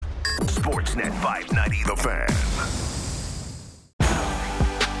Sportsnet 590 The Fan.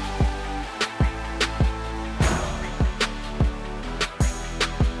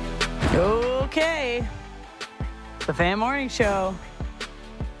 Okay. The Fan Morning Show.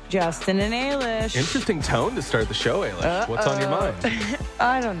 Justin and Ailish. Interesting tone to start the show, Ailish. What's on your mind?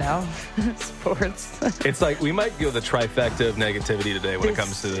 I don't know. Sports. It's like we might go the trifecta of negativity today when it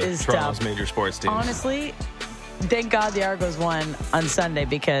comes to Toronto's major sports teams. Honestly, thank God the Argos won on Sunday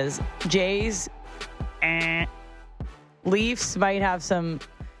because Jays, Leafs might have some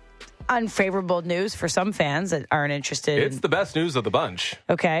unfavorable news for some fans that aren't interested. It's the best news of the bunch.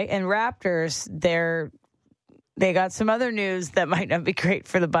 Okay, and Raptors, they got some other news that might not be great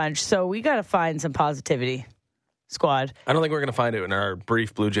for the bunch. So we got to find some positivity, squad. I don't think we're going to find it in our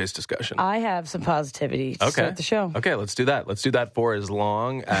brief Blue Jays discussion. I have some positivity to start the show. Okay, let's do that. Let's do that for as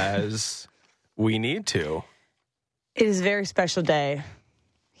long as we need to. It is a very special day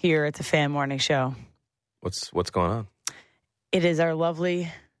here at the Fan Morning Show. What's going on? It is our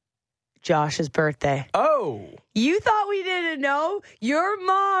lovely Josh's birthday. Oh. You thought we didn't know? Your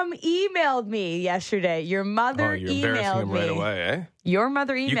mom emailed me yesterday. Your mother you're emailed embarrassing him me. right away, eh? Your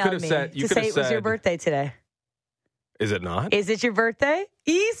mother emailed me to say it was your birthday today. Is it not? Is it your birthday?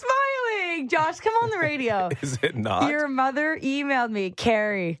 He's smiling. Josh, come on the radio. Is it not? Your mother emailed me,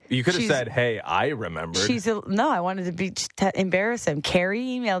 Carrie. You could have said, hey, I remembered. No, I wanted to embarrass him. Carrie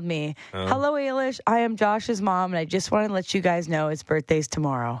emailed me. Hello, Ailish. I am Josh's mom, and I just want to let you guys know his birthday's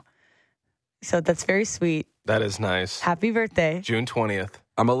tomorrow. So that's very sweet. That is nice. Happy birthday. June 20th.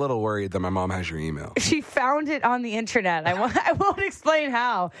 I'm a little worried that my mom has your email. She found it on the internet. I won't explain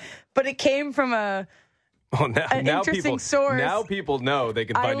how, but it came from an interesting source. Now people know they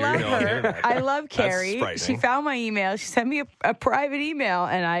can find your email on the internet. I love Carrie. She found my email. She sent me a private email,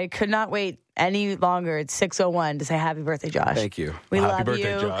 and I could not wait any longer. It's 6:01 to say happy birthday, Josh. Thank you. We Happy love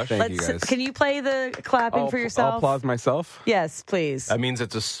birthday, you. Josh. Thank you, guys. Can you play the clapping for yourself? I'll applause myself. Yes, please. That means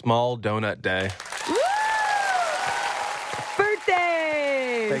it's a small donut day. Woo!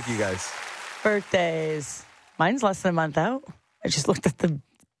 Birthdays. Thank you, guys. Birthdays. Mine's less than a month out. I just looked at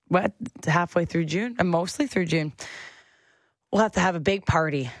halfway through June. I'm mostly through June. We'll have to have a big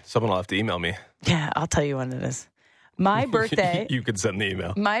party. Someone will have to email me. Yeah, I'll tell you when it is. My birthday. You could send the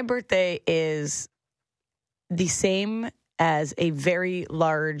email. My birthday is the same as a very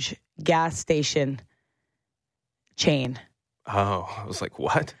large gas station chain. Oh, I was like,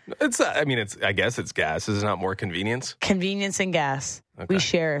 what? I guess it's gas. Is it not more convenience? Convenience and gas. Okay. We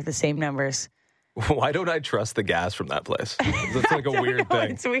share the same numbers. Why don't I trust the gas from that place? That's like a weird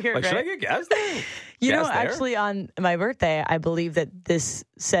thing. It's weird, like, right? should I get gas there? You Gas know, there? actually on my birthday, I believe that this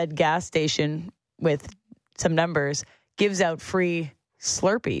said gas station with some numbers gives out free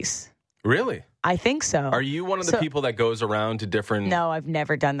Slurpees. Really? I think so. Are you one of the people that goes around to different... No, I've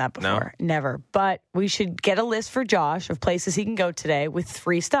never done that before. No? Never. But we should get a list for Josh of places he can go today with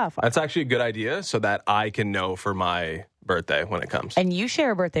free stuff. That's actually a good idea so that I can know for my birthday when it comes. And you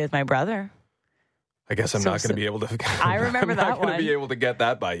share a birthday with my brother. I guess I'm not going to be able to... I remember that one. I'm not going to be able to get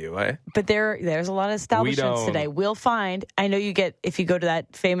that by you, eh? But there's a lot of establishments today. We'll find... I know you get... If you go to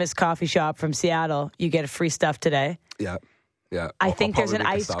that famous coffee shop from Seattle, you get free stuff today. Yeah. Yeah. I think there's an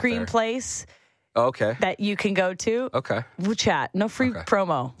ice cream place... Okay. That you can go to. Okay. We'll chat. No free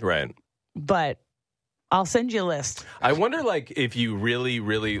promo. Right. But I'll send you a list. I wonder, like, if you really,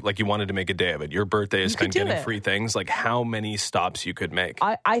 really, like, you wanted to make a day of it. Your birthday is spent getting free things. Like, how many stops you could make?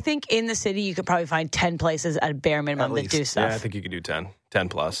 I think in the city, you could probably find 10 places at a bare minimum that do stuff. Yeah, I think you could do 10. 10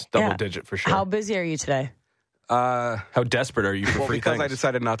 plus. Double digit for sure. How busy are you today? How desperate are you for free because things? I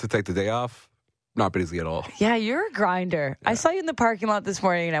decided not to take the day off. Not busy at all. Yeah, you're a grinder. Yeah. I saw you in the parking lot this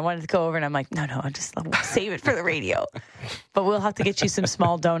morning, and I wanted to go over, and I'm like, no, I'll save it for the radio. But we'll have to get you some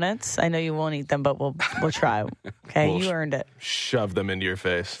small donuts. I know you won't eat them, but we'll try. Okay, you earned it. Shove them into your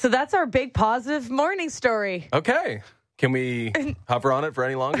face. So that's our big positive morning story. Okay. Can we hover on it for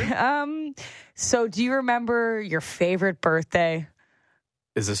any longer? So do you remember your favorite birthday?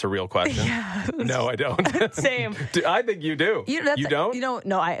 Is this a real question? Yeah. No, I don't. Same. I think you do. You don't?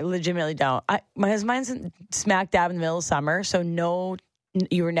 No, I legitimately don't. Mine's smack dab in the middle of summer, so no,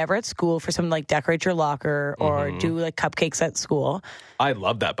 you were never at school for something like decorate your locker or do like cupcakes at school. I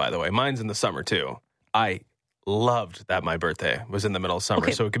love that, by the way. Mine's in the summer, too. I loved that my birthday was in the middle of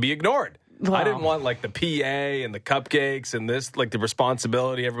summer, so it could be ignored. Well, I didn't want like the PA and the cupcakes and this, like the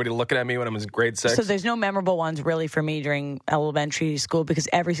responsibility, everybody looking at me when I was in grade 6. So there's no memorable ones really for me during elementary school because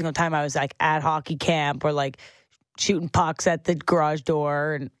every single time I was like at hockey camp or like shooting pucks at the garage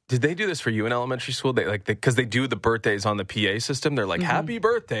door. And did they do this for you in elementary school? Because they do the birthdays on the PA system. They're like, happy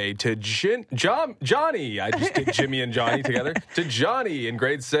birthday to Johnny. I just did Jimmy and Johnny together. To Johnny in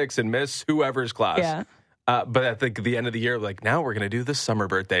grade 6 and Miss whoever's class. Yeah. But at the end of the year, like, now we're going to do the summer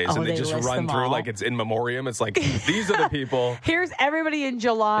birthdays. And they just run through like it's in memoriam. It's like, these are the people. Here's everybody in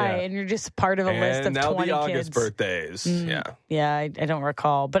July, and you're just part of a list of 20 kids. And now the August birthdays. Yeah, I don't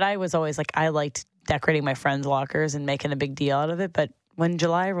recall. But I was always like, I liked decorating my friends' lockers and making a big deal out of it. But when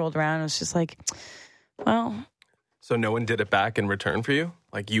July rolled around, it was just like, well. So no one did it back in return for you?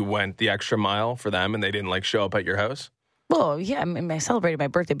 Like, you went the extra mile for them and they didn't like show up at your house? Well, yeah, I mean, I celebrated my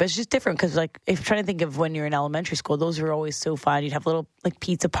birthday, but it's just different because, like, if you're trying to think of when you're in elementary school, those were always so fun. You'd have a little, like,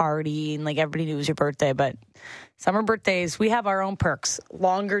 pizza party, and, like, everybody knew it was your birthday. But summer birthdays, we have our own perks.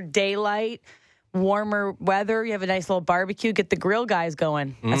 Longer daylight, warmer weather. You have a nice little barbecue. Get the grill guys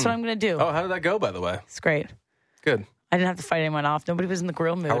going. That's what I'm going to do. Oh, how did that go, by the way? It's great. Good. I didn't have to fight anyone off. Nobody was in the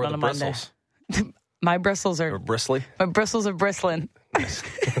grill mood How are on the a bristles? Monday. My bristles Or are bristly? My bristles are bristling.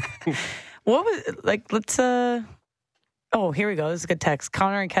 What was, like, let's, oh, here we go. This is a good text.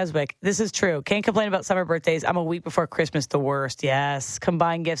 Connor and Keswick. This is true. Can't complain about summer birthdays. I'm a week before Christmas, the worst. Yes.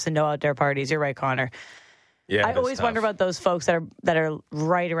 Combined gifts and no outdoor parties. You're right, Connor. Yeah. I always wonder about those folks that are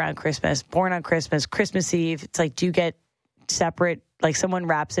right around Christmas, born on Christmas, Christmas Eve. It's like, do you get separate, like someone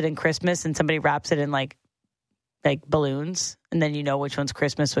wraps it in Christmas and somebody wraps it in like balloons, and then you know which one's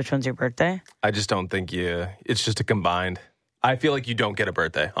Christmas, which one's your birthday? I just don't think it's just a combined. I feel like you don't get a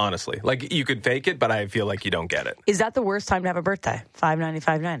birthday, honestly. Like, you could fake it, but I feel like you don't get it. Is that the worst time to have a birthday?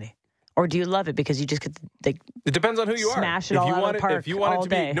 $5.90? Or do you love it because you just get to, like, it depends on who you smash are. it all out of the park If you want it to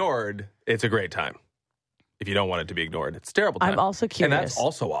day. be ignored, it's a great time. If you don't want it to be ignored, it's a terrible time. I'm also curious. And that's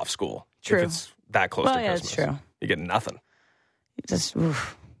also off school. True. If it's that close to yeah, Christmas. that's true. You get nothing. Just,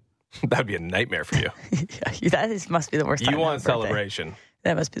 oof. That would be a nightmare for you. Must be the worst time. You want celebration.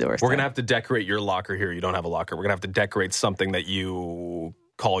 That must be the worst We're time. going to have to decorate your locker here. You don't have a locker. We're going to have to decorate something that you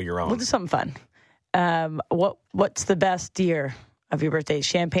call your own. We'll do something fun. What's the best year of your birthdays?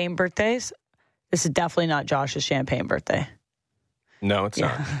 Champagne birthdays? This is definitely not Josh's champagne birthday. No, it's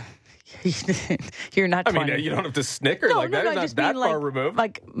not. You're not 20. I mean, you don't have to snicker like that. It's not that far removed.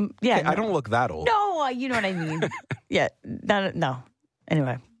 Like, yeah. Okay, I don't look that old. No, you know what I mean. Yeah. No.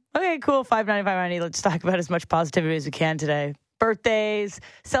 Anyway. Okay, cool. $5.90. Let's talk about as much positivity as we can today. Birthdays,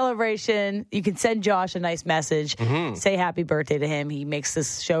 celebration. You can send Josh a nice message. Say happy birthday to him. He makes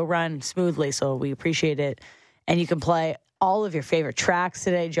this show run smoothly, so we appreciate it. And you can play all of your favorite tracks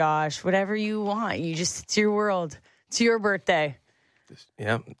today, Josh. Whatever you want. It's your world. It's your birthday.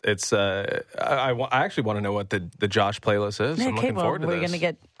 Yeah, it's. I actually want to know what the Josh playlist is. Yeah, I'm looking forward to this. We're going to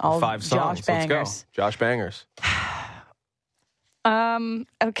get all 5 songs. Josh bangers. Let's go. Josh bangers.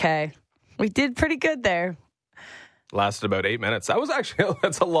 Okay. We did pretty good there. Lasted about 8 minutes.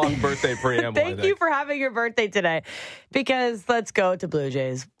 That's a long birthday preamble. Thank you for having your birthday today. Because let's go to Blue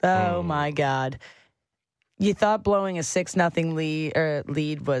Jays. Oh my God. You thought blowing a 6-0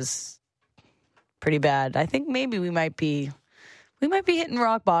 lead was pretty bad. I think maybe we might be hitting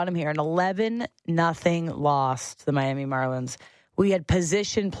rock bottom here. An 11-0 loss to the Miami Marlins. We had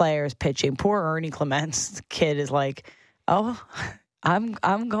position players pitching. Poor Ernie Clements. The kid is like, oh,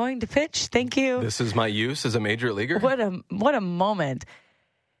 I'm going to pitch. Thank you. This is my use as a major leaguer. What a moment.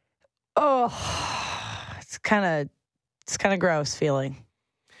 Oh, it's kind of gross feeling.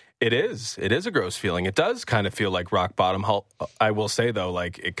 It is. It is a gross feeling. It does kind of feel like rock bottom. I will say, though,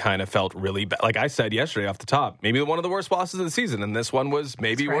 like, it kind of felt really bad. Like I said yesterday off the top, maybe one of the worst losses of the season, and this one was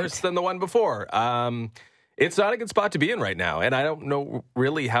maybe worse than the one before. It's not a good spot to be in right now, and I don't know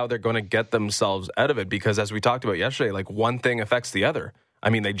really how they're going to get themselves out of it because, as we talked about yesterday, like, one thing affects the other.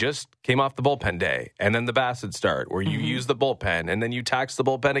 I mean, they just came off the bullpen day, and then the Bassett start, where you use the bullpen, and then you tax the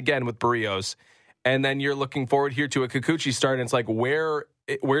bullpen again with Barrios, and then you're looking forward here to a Kikuchi start, and it's like,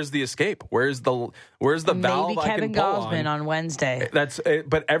 where's the escape? Where's the valve Maybe I Kevin can pull Gausman on Wednesday. That's it,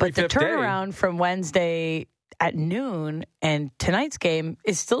 but every the fifth day. turnaround from Wednesday at noon and tonight's game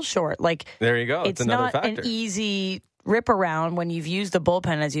is still short. Like, there you go. It's another not factor. An easy rip around when you've used the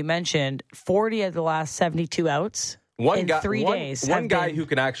bullpen, as you mentioned. 40 of the last 72 outs. In 3 days. One guy who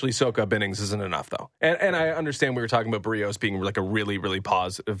can actually soak up innings isn't enough, though. And I understand we were talking about Barrios being like a really, really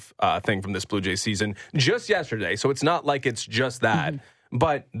positive thing from this Blue Jays season just yesterday. So it's not like it's just that.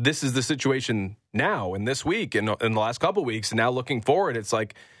 But this is the situation now and this week and in the last couple of weeks. And now looking forward, it's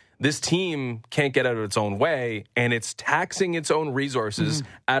like this team can't get out of its own way, and it's taxing its own resources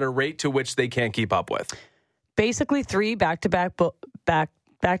at a rate to which they can't keep up with. Basically 3 back-to-back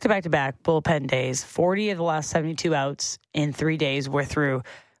bullpen days. 40 of the last 72 outs in 3 days were through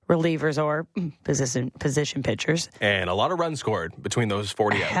relievers or position pitchers. And a lot of runs scored between those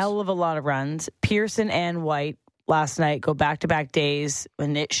 40 outs. Hell of a lot of runs. Pearson and White last night go back-to-back days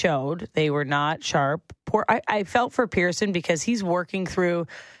when it showed. They were not sharp. I felt for Pearson because he's working through,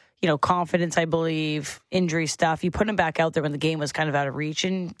 confidence, I believe, injury stuff. You put him back out there when the game was kind of out of reach,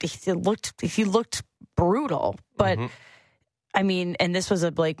 and he looked brutal. But, I mean, and this was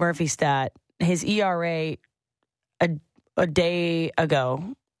a Blake Murphy stat. His ERA a day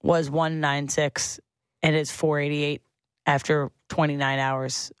ago was 1.96, and it's 4.88 after 29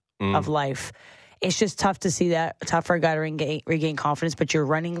 hours of life. It's just tough to see that, tough for a guy to regain confidence, but you're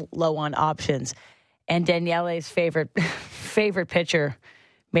running low on options. And Daniele's favorite pitcher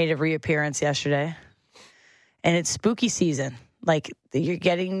made a reappearance yesterday. And it's spooky season. Like, you're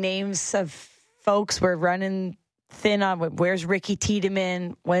getting names of folks we're running thin on. Where's Ricky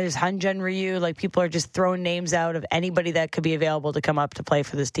Tiedemann? Where's Hyun-Jin Ryu? Like, people are just throwing names out of anybody that could be available to come up to play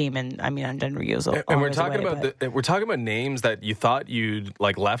for this team. And I mean, Hyun-Jin Ryu's a and we're talking about names that you thought you'd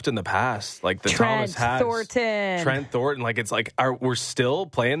left in the past, like the Thomas Haas, Trent Thornton. Like, it's like, we're still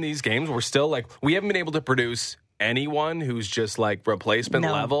playing these games. We're still we haven't been able to produce anyone who's just replacement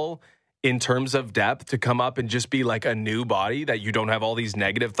level in terms of depth to come up and just be a new body that you don't have all these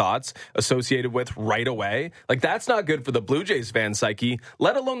negative thoughts associated with right away. That's not good for the Blue Jays fan psyche,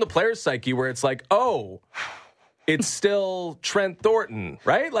 let alone the player's psyche, where it's it's still Trent Thornton,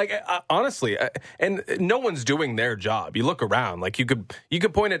 right? Honestly, and no one's doing their job. You look around, you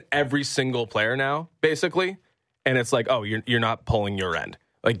could point at every single player now, basically, and it's you're not pulling your end.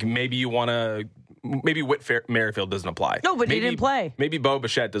 Maybe you want to. Maybe Whit Merrifield doesn't apply. No, but he didn't play. Maybe Bo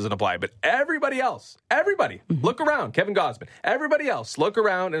Bichette doesn't apply. But everybody else, look around. Kevin Gausman, everybody else, look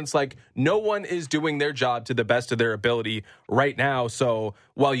around. And it's no one is doing their job to the best of their ability right now. So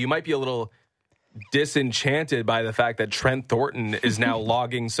while you might be a little disenchanted by the fact that Trent Thornton is now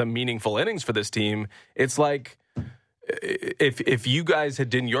logging some meaningful innings for this team, it's if you guys had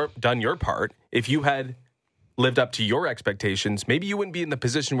done your part, if you had lived up to your expectations, maybe you wouldn't be in the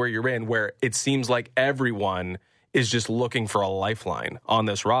position where you're in, where it seems like everyone is just looking for a lifeline on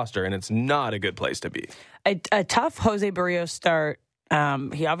this roster, and it's not a good place to be. A tough Jose Barrios start.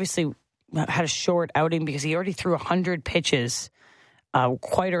 He obviously had a short outing because he already threw 100 pitches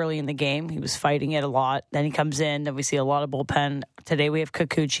quite early in the game. He was fighting it a lot. Then he comes in, and we see a lot of bullpen. Today we have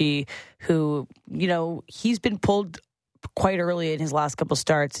Kikuchi, who, he's been pulled quite early in his last couple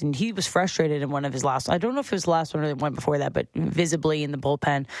starts, and he was frustrated in one of his last. I don't know if it was the last one or the one before that, but visibly in the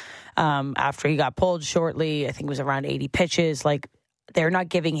bullpen after he got pulled shortly. I think it was around 80 pitches. They're not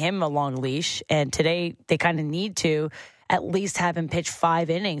giving him a long leash, and today they kind of need to at least have him pitch 5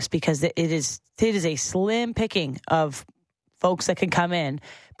 innings because it is a slim picking of folks that can come in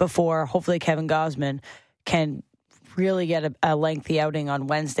before hopefully Kevin Gausman can really get a lengthy outing on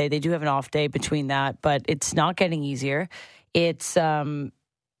Wednesday. They do have an off day between that, but it's not getting easier. It's they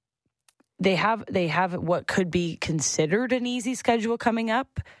have what could be considered an easy schedule coming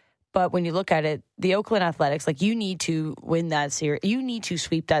up, but when you look at it, the Oakland Athletics, you need to win that series. You need to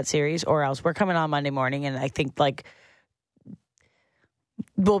sweep that series, or else we're coming on Monday morning, and I think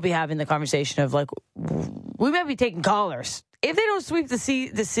we'll be having the conversation of we might be taking callers. If they don't sweep the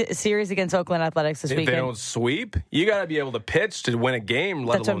series against Oakland Athletics this weekend. If they don't sweep, you got to be able to pitch to win a game,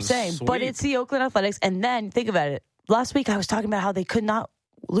 let alone sweep. That's what I'm saying. Sweep. But it's the Oakland Athletics. And then, think about it. Last week, I was talking about how they could not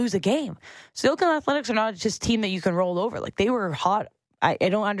lose a game. So the Oakland Athletics are not just a team that you can roll over. They were hot. I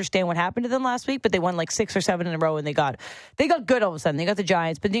don't understand what happened to them last week, but they won 6 or 7 in a row, and they got good all of a sudden. They got the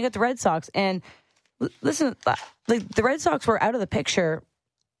Giants, but then you got the Red Sox. And listen, the Red Sox were out of the picture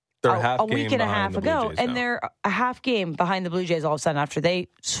a week and a half ago, and they're a half game behind the Blue Jays all of a sudden after they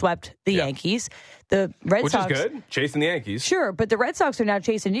swept the Yankees. The Red Sox, which is good, chasing the Yankees. Sure, but the Red Sox are now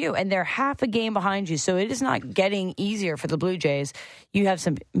chasing you, and they're half a game behind you, so it is not getting easier for the Blue Jays. You have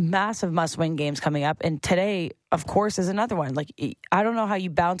some massive must-win games coming up, and today, of course, is another one. I don't know how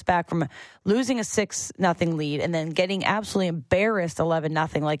you bounce back from losing a 6-0 lead and then getting absolutely embarrassed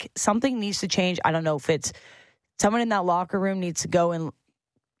 11-0. Something needs to change. I don't know if it's someone in that locker room needs to go and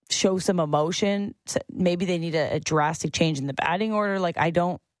show some emotion. Maybe they need a drastic change in the batting order. I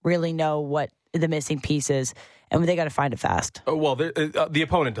don't really know what the missing piece is, and they got to find it fast. Well, the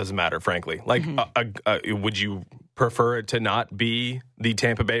opponent doesn't matter, frankly. Would you prefer it to not be the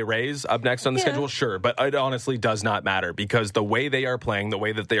Tampa Bay Rays up next on the schedule? Sure, but it honestly does not matter because the way they are playing, the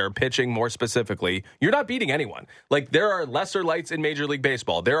way that they are pitching more specifically, you're not beating anyone. There are lesser lights in Major League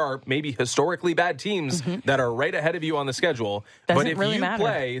Baseball. There are maybe historically bad teams that are right ahead of you on the schedule. Doesn't but if really you matter.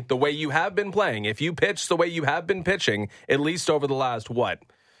 play the way you have been playing, if you pitch the way you have been pitching, at least over the last,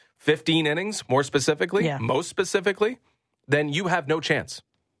 15 innings, more specifically, most specifically, then you have no chance.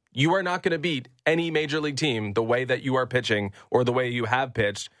 You are not going to beat any major league team the way that you are pitching or the way you have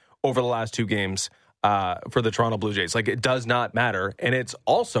pitched over the last 2 games for the Toronto Blue Jays. Like, it does not matter. And it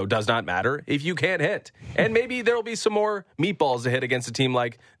also does not matter if you can't hit. And maybe there will be some more meatballs to hit against a team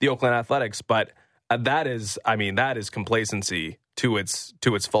like the Oakland Athletics. But that is complacency to its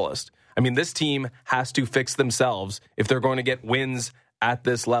fullest. I mean, this team has to fix themselves if they're going to get wins at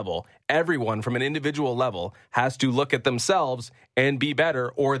this level. Everyone from an individual level has to look at themselves and be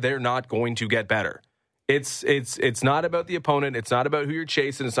better, or they're not going to get better. It's not about the opponent. It's not about who you're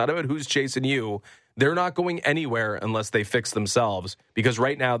chasing. It's not about who's chasing you. They're not going anywhere unless they fix themselves, because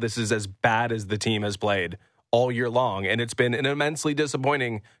right now this is as bad as the team has played all year long, and it's been an immensely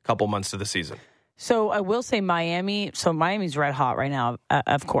disappointing couple months of the season. So I will say Miami. So Miami's red hot right now,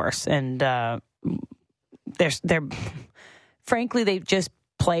 of course, and they're frankly they've just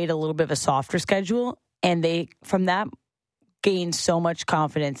played a little bit of a softer schedule, and they from that gained so much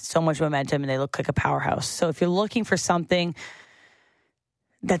confidence, so much momentum, and they look like a powerhouse. So if you're looking for something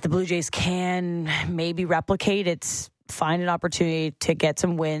that the Blue Jays can maybe replicate, it's find an opportunity to get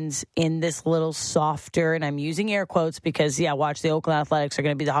some wins in this little softer, and I'm using air quotes because, watch, the Oakland Athletics are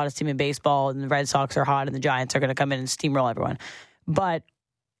going to be the hottest team in baseball, and the Red Sox are hot, and the Giants are going to come in and steamroll everyone. But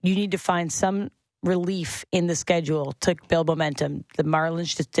you need to find some relief in the schedule to build momentum. The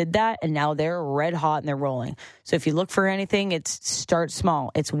Marlins just did that, and now they're red hot and they're rolling. So if you look for anything, it's start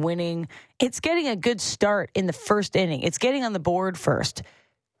small. It's winning. It's getting a good start in the first inning. It's getting on the board first.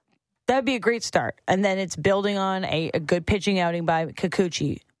 That'd be a great start. And then it's building on a good pitching outing by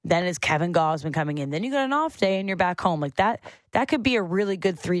Kikuchi. Then it's Kevin Gausman coming in. Then you got an off day and you're back home. Like that could be a really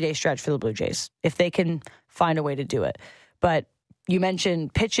good 3-day stretch for the Blue Jays if they can find a way to do it. But you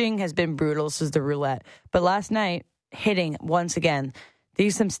mentioned pitching has been brutal. This is the roulette. But last night, hitting once again.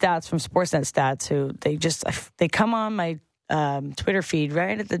 These are some stats from Sportsnet Stats who they come on my Twitter feed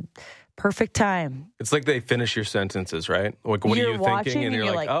right at the perfect time. It's like they finish your sentences, right? Like, what are you thinking? And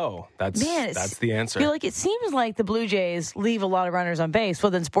you're like, oh, that's the answer. You're like, it seems like the Blue Jays leave a lot of runners on base.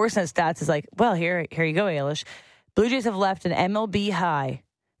 Well, then Sportsnet Stats is like, well, here you go, Ailish. Blue Jays have left an MLB high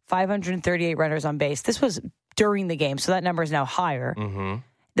 538 runners on base. This was during the game, so that number is now higher. Mm-hmm.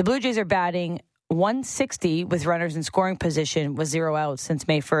 The Blue Jays are batting 160 with runners in scoring position with 0 outs since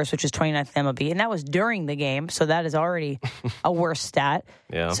May 1st, which is 29th in MLB. And that was during the game, so that is already a worse stat.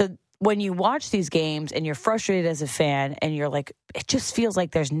 Yeah. So when you watch these games and you're frustrated as a fan and you're like, it just feels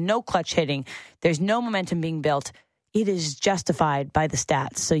like there's no clutch hitting, there's no momentum being built, it is justified by the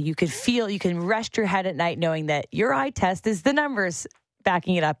stats. So you can rest your head at night knowing that your eye test is the numbers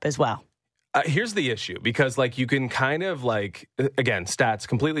backing it up as well. Here's the issue, because you can kind of again, stats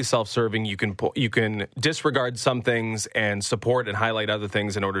completely self-serving. You can disregard some things and support and highlight other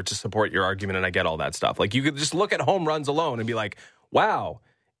things in order to support your argument. And I get all that stuff. You could just look at home runs alone and be like, wow,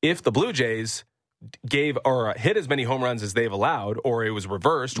 if the Blue Jays gave or hit as many home runs as they've allowed, or it was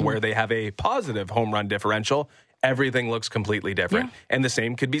reversed where they have a positive home run differential, everything looks completely different. Yeah. And the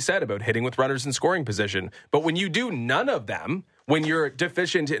same could be said about hitting with runners in scoring position. But when you do none of them, when you're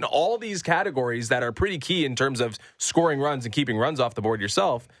deficient in all these categories that are pretty key in terms of scoring runs and keeping runs off the board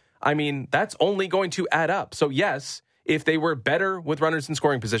yourself, I mean, that's only going to add up. So yes, if they were better with runners in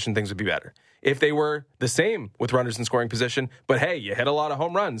scoring position, things would be better. If they were the same with runners in scoring position, but hey, you hit a lot of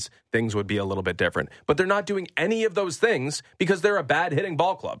home runs, things would be a little bit different. But they're not doing any of those things because they're a bad hitting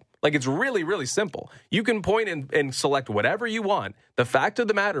ball club. It's really, really simple. You can point and select whatever you want. The fact of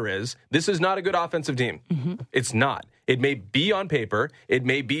the matter is, this is not a good offensive team. Mm-hmm. It's not. It may be on paper. It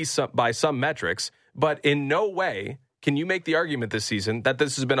may be by some metrics, but in no way can you make the argument this season that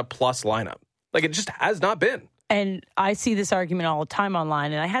this has been a plus lineup. It just has not been. And I see this argument all the time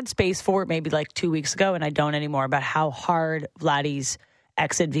online, and I had space for it maybe 2 weeks ago, and I don't anymore, about how hard Vladdy's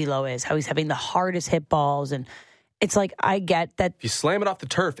exit velo is, how he's having the hardest hit balls. And it's I get that. If you slam it off the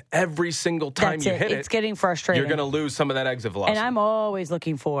turf every single time you hit it, it's getting frustrating. You're going to lose some of that exit velocity. And I'm always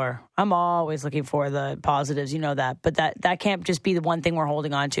looking for the positives, you know that. But that can't just be the one thing we're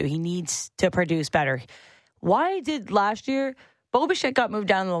holding on to. He needs to produce better. Why did last year, Bo Bichette got moved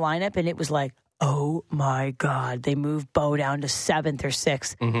down in the lineup, and it was oh my God, they moved Bo down to 7th or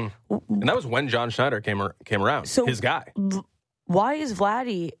 6th. Mm-hmm. And that was when John Schneider came around, so his guy. Why is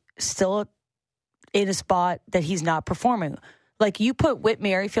Vladdy still in a spot that he's not performing? You put Whit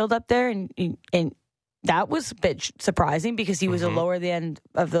Merrifield up there, and that was a bit surprising because he was a lower the end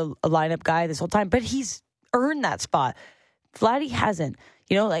of the lineup guy this whole time, but he's earned that spot. Vladdy hasn't.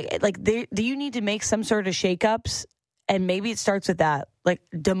 Do you need to make some sort of shakeups? And maybe it starts with that,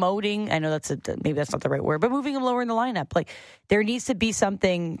 demoting. I know maybe that's not the right word, but moving him lower in the lineup. There needs to be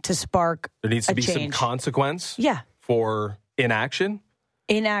something to spark. There needs to be change. some consequence. Yeah. For inaction.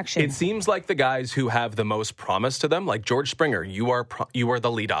 In action. It seems like the guys who have the most promise to them, like George Springer, you are the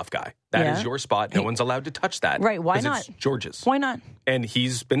leadoff guy. That is your spot. No one's allowed to touch that. Right. Why not? It's George's. Why not? And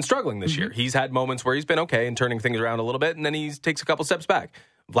he's been struggling this year. He's had moments where he's been okay and turning things around a little bit, and then he takes a couple steps back.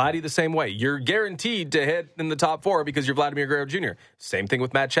 Vladdy the same way. You're guaranteed to hit in the top 4 because you're Vladimir Guerrero Jr. Same thing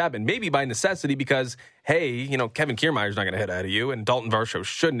with Matt Chapman. Maybe by necessity because, hey, Kevin Kiermaier's not going to hit out of you, and Dalton Varsho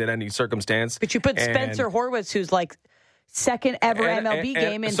shouldn't in any circumstance. But you put Spencer Horwitz, who's like second ever MLB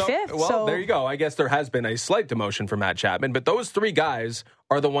game in fifth. Well, there you go. I guess there has been a slight demotion for Matt Chapman, but those 3 guys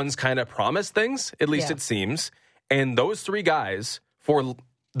are the ones kind of promised things, at least it seems. And those 3 guys, for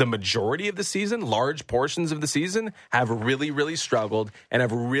the majority of the season, large portions of the season, have really, really struggled and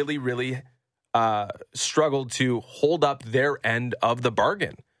have really, really struggled to hold up their end of the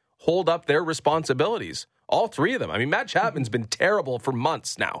bargain, hold up their responsibilities. All 3 of them. I mean, Matt Chapman's been terrible for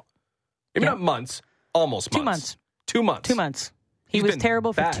months now. Maybe not months, almost months. 2 months. 2 months. He was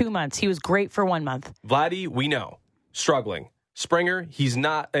terrible for 2 months. He was great for 1 month. Vladdy, we know, struggling. Springer, he's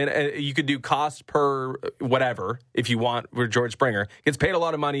not, and you could do cost per whatever if you want with George Springer. Gets paid a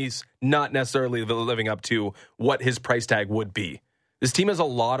lot of money. He's not necessarily living up to what his price tag would be. This team has a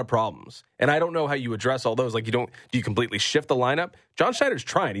lot of problems, and I don't know how you address all those. Like, do you completely shift the lineup? John Schneider's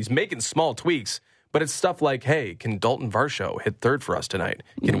trying. He's making small tweaks, but it's stuff like, hey, can Dalton Varsho hit third for us tonight?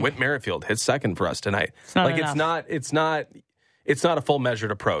 Can Whit Merrifield hit second for us tonight? It's not enough. It's not a full measured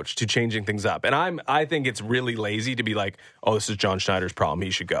approach to changing things up. And I think it's really lazy to be like, oh, this is John Schneider's problem.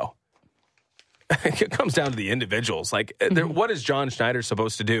 He should go. It comes down to the individuals. Like, what is John Schneider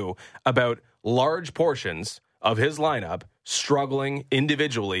supposed to do about large portions of his lineup struggling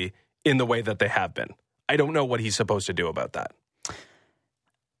individually in the way that they have been? I don't know what he's supposed to do about that.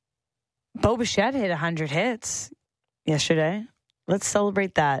 Bo Bichette hit 100 hits yesterday. Let's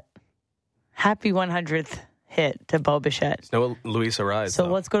celebrate that. Happy 100th hit to Bo Bichette. It's no Luis Arias. So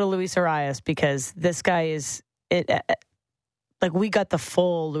let's go to Luis Arias because this guy is like we got the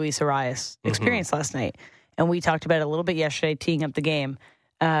full Luis Arias experience last night, and we talked about it a little bit yesterday, teeing up the game.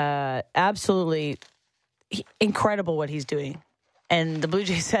 Absolutely incredible what he's doing, and the Blue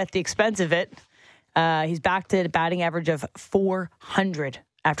Jays at the expense of it. He's back to a batting average of 400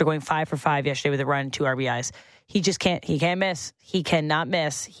 after going 5 for 5 yesterday with a run, 2 RBIs. He just can't miss. He cannot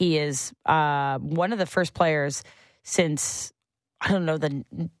miss. He is one of the first players since, I don't know,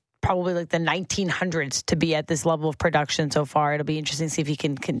 probably like the 1900s to be at this level of production so far. It'll be interesting to see if he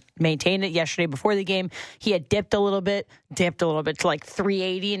can maintain it. Yesterday before the game, he had dipped a little bit to like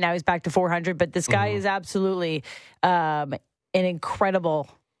 380, and now he's back to 400. But this guy is absolutely an incredible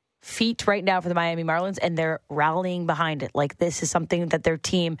feat right now for the Miami Marlins, and they're rallying behind it. Like, this is something that their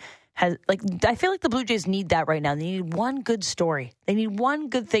team has, like, I feel like the Blue Jays need that right now. They need one good story. They need one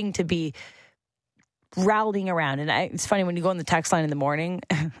good thing to be rallying around. And it's funny when you go on the text line in the morning,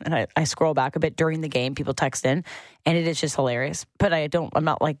 and I scroll back a bit during the game, people text in, and it is just hilarious. But I'm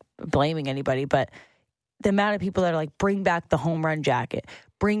not like blaming anybody, but the amount of people that are like, bring back the home run jacket,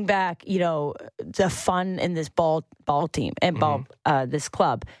 bring back, the fun in this ball team and this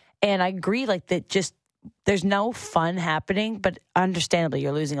club. And I agree, like, that just there's no fun happening, but understandably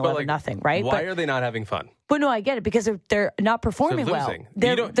you're losing 11-0, right? Why are they not having fun? But no, I get it, because they're not performing well.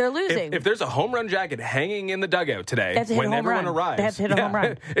 They're losing. If there's a home run jacket hanging in the dugout today, when everyone arrives, they have to hit a home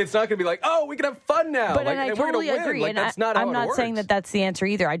run. It's not going to be like, oh, we can have fun now. But I totally agree. Like, that's not how I'm not it works. saying that that's the answer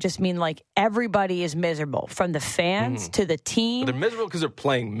either. I just mean, like, everybody is miserable, from the fans to the team. But they're miserable because they're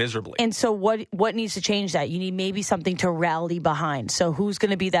playing miserably. And so what needs to change that? You need maybe something to rally behind. So who's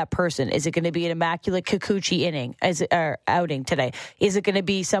going to be that person? Is it going to be an immaculate Kikuchi outing today? Is it going to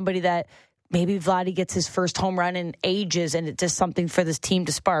be somebody that maybe Vladdy gets his first home run in ages and it's just something for this team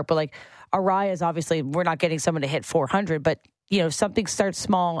to spark? But like Arias, obviously, we're not getting someone to hit 400, but something starts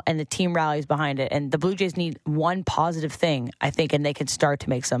small and the team rallies behind it. And the Blue Jays need one positive thing, I think, and they can start to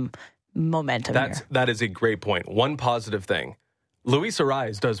make some momentum here. That is a great point. One positive thing. Luis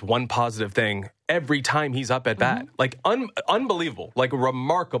Arias does one positive thing every time he's up at bat. Like, unbelievable, like,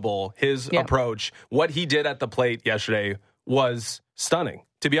 remarkable, his approach. What he did at the plate yesterday was stunning,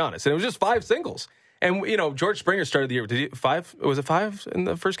 to be honest. And it was just 5 singles. And, George Springer started the year. Was it 5 in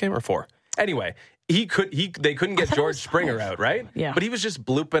the first game or 4? Anyway, they couldn't get George Springer out, right? Yeah. But he was just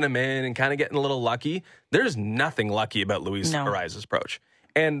blooping him in and kind of getting a little lucky. There's nothing lucky about Luis Arias' approach.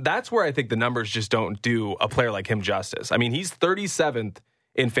 And that's where I think the numbers just don't do a player like him justice. I mean, he's 37th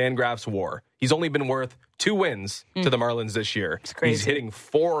in Fangraphs WAR. He's only been worth 2 wins to the Marlins this year. It's crazy. He's hitting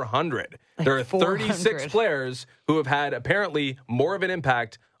 400. Like, there are 36 400 players who have had apparently more of an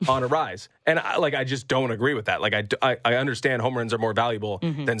impact on a rise. And I just don't agree with that. Like, I understand home runs are more valuable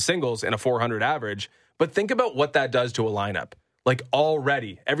than singles in a 400 average, but think about what that does to a lineup. Like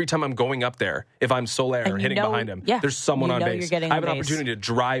already, every time I'm going up there, if I'm Soler or hitting behind him, there's someone on base. I have an opportunity to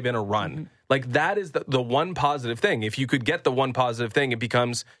drive in a run. Mm-hmm. Like that is the one positive thing. If you could get the one positive thing, it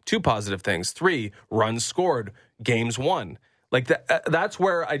becomes two positive things. 3 runs scored, games won. Like that's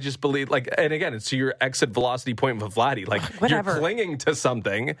where I just believe, like, and again, it's to your exit velocity point with Vladdy. Like you're clinging to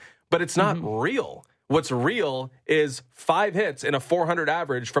something, but it's not real. What's real is 5 hits and a 400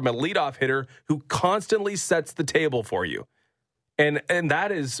 average from a leadoff hitter who constantly sets the table for you. And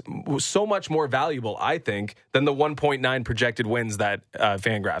that is so much more valuable, I think, than the 1.9 projected wins that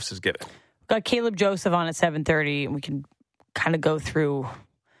Fangraphs has given. Got Caleb Joseph on at 7:30. We can kind of go through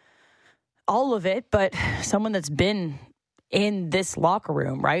all of it, but someone that's been in this locker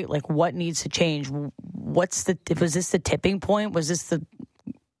room, right? Like, what needs to change? Was this the tipping point? Was this the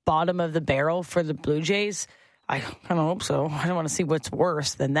bottom of the barrel for the Blue Jays? I kind of hope so. I don't want to see what's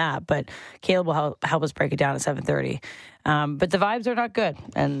worse than that, but Caleb will help us break it down at 7:30. But the vibes are not good,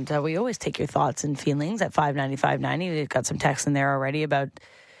 and we always take your thoughts and feelings at 590-590. We've got some text in there already about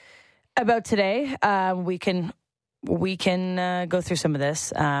today. We can go through some of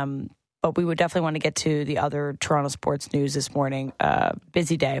this, but we would definitely want to get to the other Toronto sports news this morning.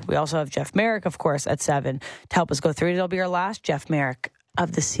 Busy day. We also have Jeff Merrick, of course, at 7 to help us go through it. It'll be our last Jeff Merrick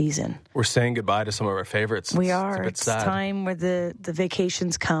of the season. We're saying goodbye to some of our favorites. We are. It's sad. Time where the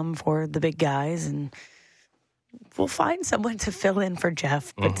vacations come for the big guys, and we'll find someone to fill in for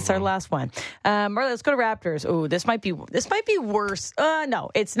Jeff. But it's our last one. All right, let's go to Raptors. Oh, this might be worse. No,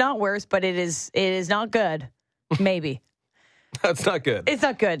 it's not worse, but it is not good. Maybe. That's not good. It's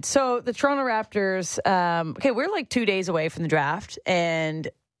not good. So the Toronto Raptors. Okay, we're like 2 days away from the draft, and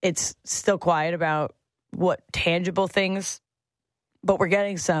it's still quiet about what tangible things. But we're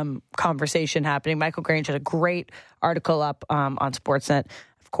getting some conversation happening. Michael Grange had a great article up on Sportsnet.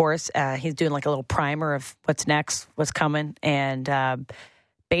 Of course, he's doing like a little primer of what's next, what's coming, and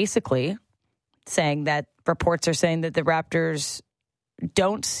basically saying that reports are saying that the Raptors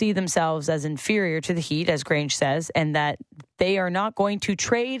don't see themselves as inferior to the Heat, as Grange says, and that they are not going to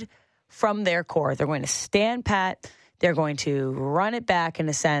trade from their core. They're going to stand pat. They're going to run it back in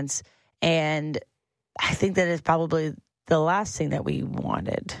a sense, and I think that is probably the last thing that we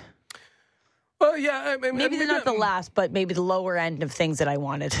wanted. Well, yeah. Maybe not the last, but maybe the lower end of things that I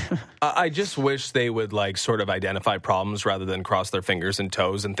wanted. I just wish they would like sort of identify problems rather than cross their fingers and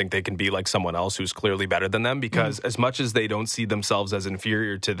toes and think they can be like someone else who's clearly better than them. Because as much as they don't see themselves as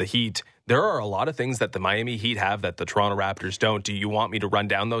inferior to the Heat, there are a lot of things that the Miami Heat have that the Toronto Raptors don't. Do you want me to run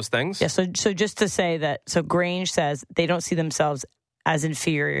down those things? Yeah, so just to say that, so Grange says they don't see themselves as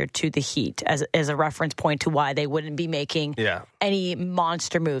inferior to the Heat, as a reference point to why they wouldn't be making any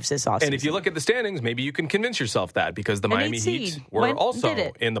monster moves this offseason. And if you look at the standings, maybe you can convince yourself that, because the Miami Heat were also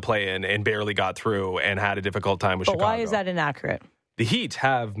in the play-in and barely got through and had a difficult time with Chicago. But why is that inaccurate? The Heat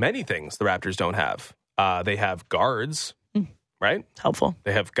have many things the Raptors don't have. They have guards, right? Helpful.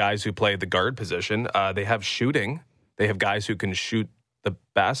 They have guys who play the guard position. They have shooting. They have guys who can shoot the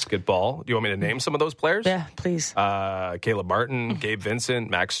basketball. Do you want me to name some of those players? Yeah, please. Caleb Martin, Gabe Vincent,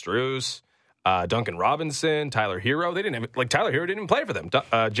 Max Strus, Duncan Robinson, Tyler Hero. They didn't have, Tyler Hero didn't even play for them.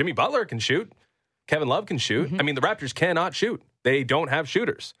 Jimmy Butler can shoot. Kevin Love can shoot. I mean, the Raptors cannot shoot. They don't have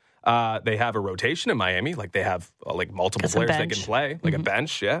shooters. They have a rotation in Miami. Like they have multiple players they can play, like a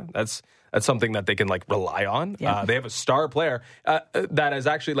bench. Yeah, that's something that they can rely on. Yeah. They have a star player that has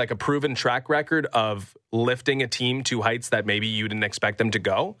actually a proven track record of lifting a team to heights that maybe you didn't expect them to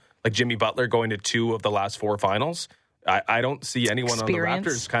go. Like Jimmy Butler going to 2 of the last 4 finals. I don't see anyone on the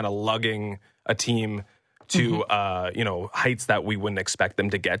Raptors kind of lugging a team to heights that we wouldn't expect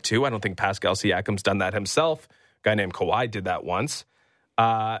them to get to. I don't think Pascal Siakam's done that himself. A guy named Kawhi did that once.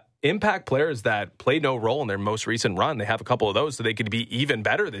 Impact players that played no role in their most recent run. They have a couple of those, so they could be even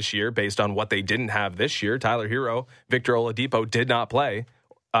better this year based on what they didn't have this year. Tyler Hero, Victor Oladipo did not play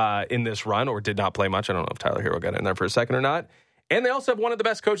in this run, or did not play much. I don't know if Tyler Hero got in there for a second or not. And they also have one of the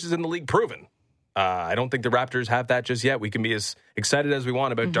best coaches in the league proven. I don't think the Raptors have that just yet. We can be as excited as we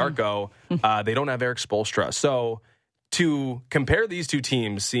want about Darko. They don't have Eric Spoelstra. So to compare these two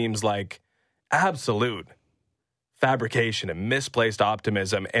teams seems like absolute fabrication and misplaced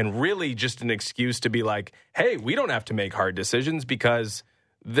optimism, and really just an excuse to be like, hey, we don't have to make hard decisions, because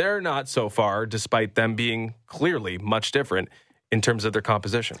they're not so far, despite them being clearly much different in terms of their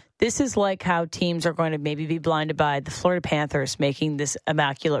composition. This is like how teams are going to maybe be blinded by the Florida Panthers making this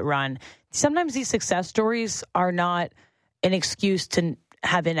immaculate run. Sometimes these success stories are not an excuse to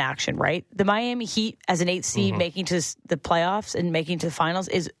have inaction, right? The Miami Heat as an 8th seed making to the playoffs and making to the finals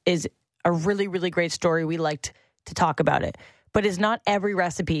is a really, really great story. We liked to talk about it. but is not every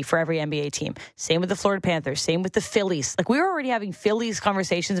recipe for every NBA team. Same with the Florida Panthers. Same with the Phillies. Like, we were already having Phillies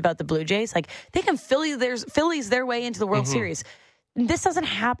conversations about the Blue Jays. Like, they can Phillies their way into the World Series. This doesn't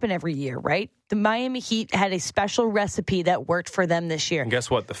happen every year, right? The Miami Heat had a special recipe that worked for them this year. And guess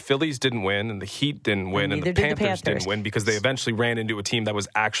what? The Phillies didn't win, and the Heat didn't win, and the Panthers didn't win because they eventually ran into a team that was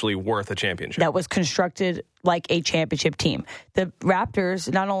actually worth a championship. That was constructed like a championship team. The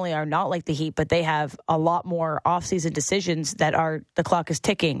Raptors not only are not like the Heat, but they have a lot more offseason decisions that are, the clock is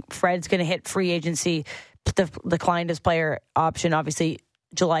ticking. Fred's going to hit free agency, declined his player option, obviously,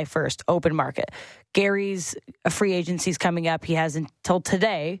 July 1st, open market. Gary's free agency's coming up. He has until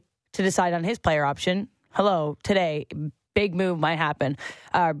today to decide on his player option. Today, big move might happen.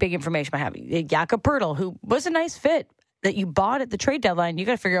 Big information might happen. Jakob Poeltl, who was a nice fit that you bought at the trade deadline, you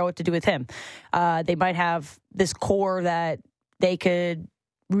got to figure out what to do with him. They might have this core that they could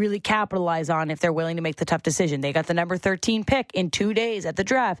really capitalize on if they're willing to make the tough decision. They got the number 13 pick in 2 days at the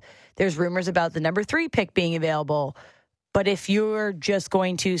draft. There's rumors about the number 3 pick being available. But if you're just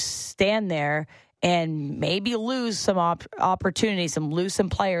going to stand there and maybe lose some opportunities, lose some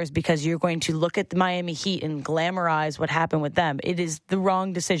players because you're going to look at the Miami Heat and glamorize what happened with them, it is the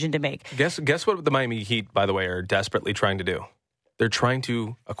wrong decision to make. Guess what the Miami Heat, by the way, are desperately trying to do? They're trying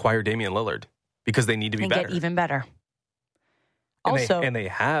to acquire Damian Lillard because they need to be better. Get even better. And they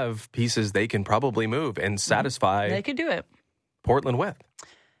have pieces they can probably move and satisfy. They could do it. Portland with.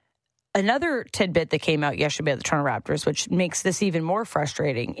 Another tidbit that came out yesterday about the Toronto Raptors, which makes this even more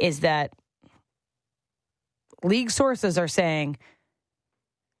frustrating, is that league sources are saying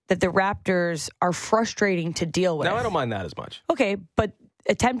that the Raptors are frustrating to deal with. No, I don't mind that as much. Okay, but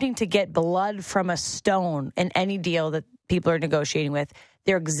attempting to get blood from a stone in any deal that people are negotiating with,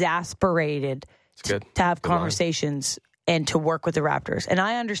 they're exasperated to have conversations and to work with the Raptors. And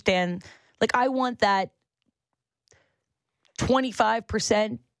I understand, like, I want that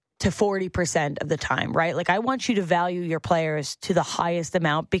 25% to 40% of the time, right? Like, I want you to value your players to the highest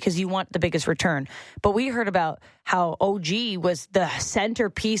amount because you want the biggest return. But we heard about how OG was the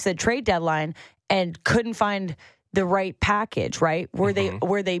centerpiece at trade deadline and couldn't find the right package, right? Were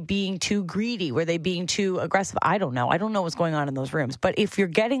they being too greedy? Were they being too aggressive? I don't know. I don't know what's going on in those rooms. But if you're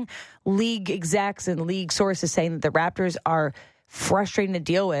getting league execs and league sources saying that the Raptors are frustrating to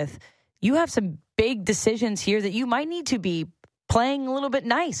deal with, you have some big decisions here that you might need to be playing a little bit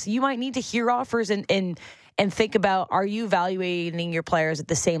nice. You might need to hear offers and think about, are you evaluating your players at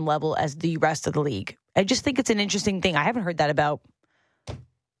the same level as the rest of the league? I just think it's an interesting thing. I haven't heard that about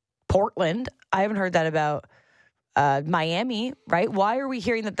Portland. I haven't heard that about Miami, right? Why are we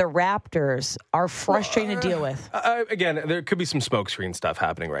hearing that the Raptors are frustrating to deal with? Again, there could be some smokescreen stuff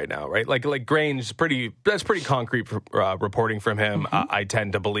happening right now, right? Like Grange, that's pretty concrete reporting from him. I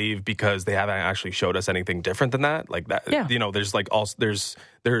tend to believe because they haven't actually showed us anything different than that. Like that, yeah. You know, there's like also there's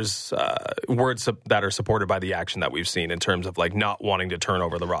words that are supported by the action that we've seen in terms of like not wanting to turn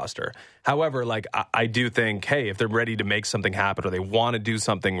over the roster. However, like I do think, hey, if they're ready to make something happen or they want to do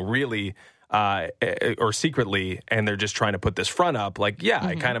something really or secretly, and they're just trying to put this front up, like, yeah,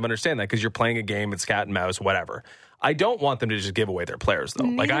 I kind of understand that because you're playing a game, it's cat and mouse, whatever. I don't want them to just give away their players, though.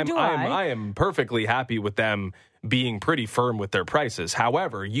 Like, I am perfectly happy with them being pretty firm with their prices.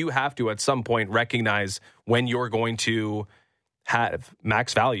 However, you have to at some point recognize when you're going to have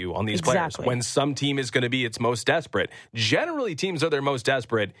max value on these players. When some team is going to be its most desperate. Generally, teams are their most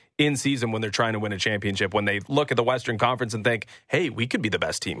desperate in season when they're trying to win a championship, when they look at the Western Conference and think, hey, we could be the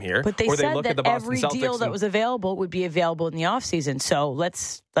best team here. But they said that every deal that was available would be available in the offseason. So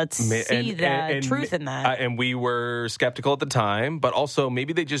let's see the truth in that. And we were skeptical at the time, but also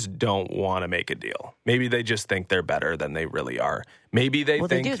maybe they just don't want to make a deal. Maybe they just think they're better than they really are. Maybe they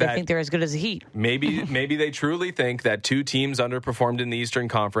think they think they're as good as the Heat. Maybe they truly think that two teams underperformed in the Eastern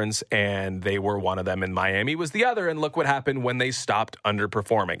Conference and they were one of them and Miami was the other. And look what happened when they stopped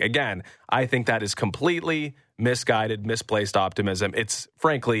underperforming. Again, I think that is completely misguided, misplaced optimism. It's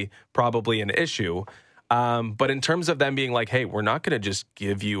frankly probably an issue. But in terms of them being like, hey, we're not going to just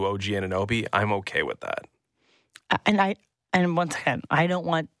give you OG Anunoby, I'm okay with that. And once again, I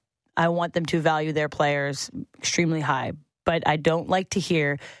want them to value their players extremely high. But I don't like to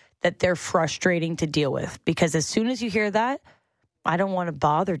hear that they're frustrating to deal with, because as soon as you hear that, I don't want to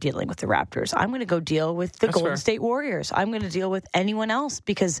bother dealing with the Raptors. I'm going to go deal with the Golden State Warriors. I'm going to deal with anyone else,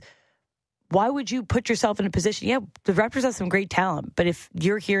 because why would you put yourself in a position? Yeah, the Raptors have some great talent, but if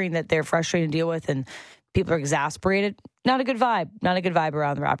you're hearing that they're frustrating to deal with and people are exasperated, not a good vibe. Not a good vibe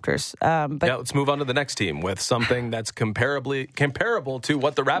around the Raptors. But now let's move on to the next team with something that's comparable to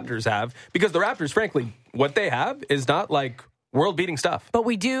what the Raptors have, because the Raptors, frankly, what they have is not like world-beating stuff. But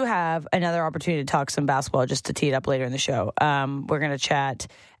we do have another opportunity to talk some basketball just to tee it up later in the show. We're going to chat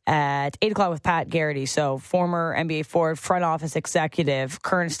at 8 o'clock with Pat Garrity. So former NBA forward, front office executive,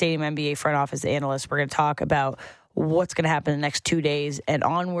 current Stadium NBA front office analyst. We're going to talk about what's going to happen in the next 2 days and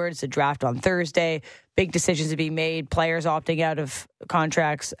onwards. The draft on Thursday, big decisions to be made, players opting out of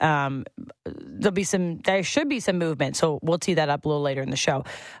contracts. There should be some movement. So we'll tee that up a little later in the show.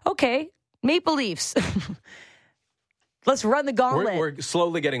 Okay, Maple Leafs. Let's run the gauntlet. We're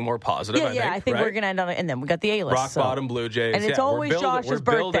slowly getting more positive. I think right? we're going to end on it. And then we got the A-list. Rock bottom Blue Jays. And it's always Josh's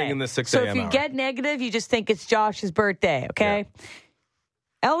birthday. We're building in the 6 So a.m. if you hour. get negative, you just think it's Josh's birthday, okay? Yeah.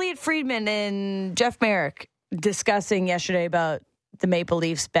 Elliot Friedman and Jeff Merrick discussing yesterday about the Maple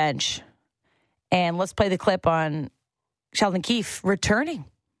Leafs bench. And let's play the clip on Sheldon Keefe returning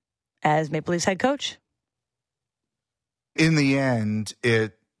as Maple Leafs head coach. In the end,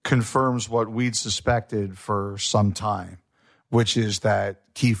 it confirms what we'd suspected for some time, which is that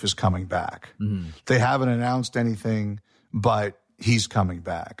Keefe is coming back. Mm-hmm. They haven't announced anything, but he's coming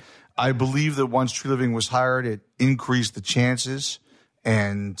back. I believe that once True Living was hired, it increased the chances.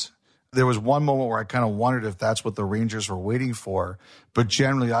 And there was one moment where I kind of wondered if that's what the Rangers were waiting for. But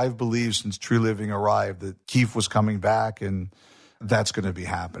generally, I've believed since True Living arrived that Keefe was coming back, and that's going to be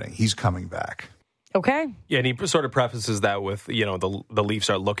happening. He's coming back. Okay. Yeah, and he sort of prefaces that with, the Leafs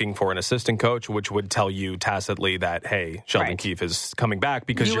are looking for an assistant coach, which would tell you tacitly that, hey, Sheldon Keefe is coming back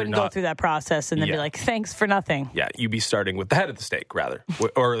because you wouldn't go through that process and then be like, thanks for nothing. Yeah, you'd be starting with the head of the stake rather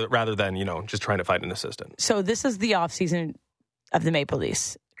than, just trying to find an assistant. So this is the offseason of the Maple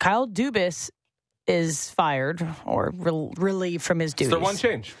Leafs. Kyle Dubas is fired or relieved from his duties. It's their one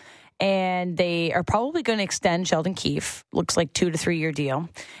change. And they are probably going to extend Sheldon Keefe. Looks like 2 to 3 year deal.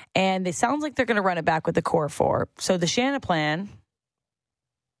 And it sounds like they're going to run it back with the core 4. So the Shanna plan,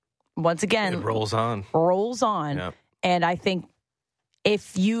 once again, it rolls on. Yep. And I think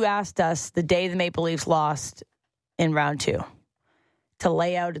if you asked us the day the Maple Leafs lost in round 2 to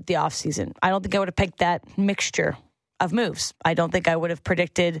lay out the offseason, I don't think I would have picked that mixture of moves. I don't think I would have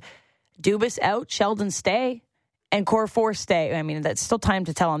predicted Dubas out, Sheldon stay, and core 4 stay. I mean, that's still time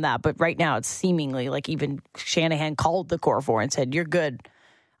to tell on that. But right now, it's seemingly like even Shanahan called the core 4 and said, you're good.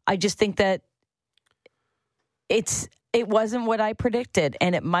 I just think that it wasn't what I predicted.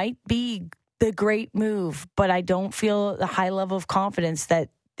 And it might be the great move, but I don't feel the high level of confidence that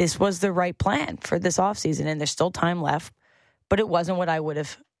this was the right plan for this offseason. And there's still time left. But it wasn't what I would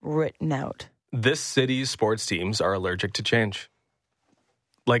have written out. This city's sports teams are allergic to change.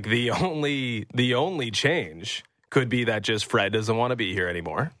 Like the only change could be that just Fred doesn't want to be here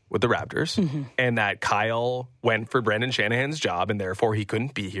anymore with the Raptors, and that Kyle went for Brendan Shanahan's job, and therefore he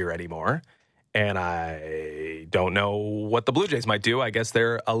couldn't be here anymore. And I don't know what the Blue Jays might do. I guess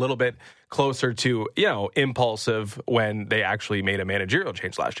they're a little bit closer to, impulsive when they actually made a managerial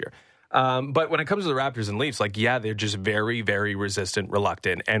change last year. But when it comes to the Raptors and Leafs, they're just very, very resistant,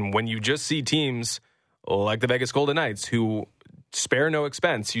 reluctant. And when you just see teams like the Vegas Golden Knights who spare no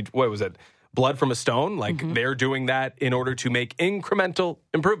expense, blood from a stone? They're doing that in order to make incremental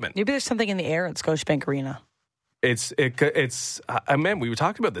improvement. Maybe there's something in the air at Scotiabank Arena. Man, we were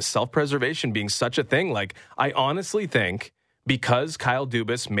talking about this self-preservation being such a thing. I honestly think because Kyle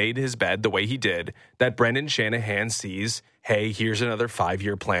Dubas made his bed the way he did, that Brendan Shanahan sees, hey, here's another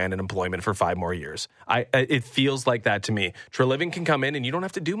 5-year plan and employment for 5 more years. It feels like that to me. Treliving can come in and you don't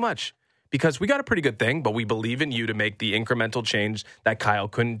have to do much because we got a pretty good thing, but we believe in you to make the incremental change that Kyle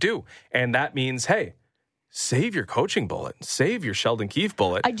couldn't do. And that means, hey, save your coaching bullet. Save your Sheldon Keefe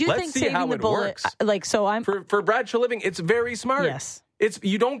bullet. I do think saving the bullet, works. For Brad Treliving, it's very smart. Yes.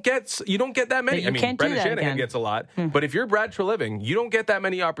 You don't get that many. Brendan Shanahan gets a lot, but if you're Brad Treliving, you don't get that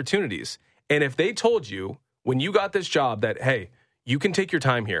many opportunities. And if they told you when you got this job that, hey, you can take your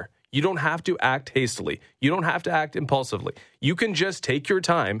time here. You don't have to act hastily. You don't have to act impulsively. You can just take your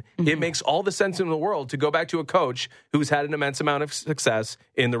time. It makes all the sense in the world to go back to a coach who's had an immense amount of success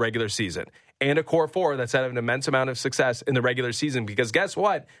in the regular season and a core 4 that's had an immense amount of success in the regular season, because guess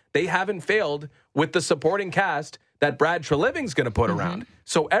what? They haven't failed with the supporting cast that Brad Treliving's going to put around.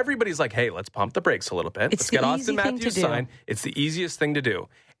 So everybody's like, hey, let's pump the brakes a little bit. Let's get Austin Matthews signed. It's the easiest thing to do.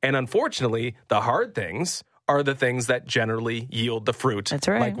 And unfortunately, the hard things are the things that generally yield the fruit. That's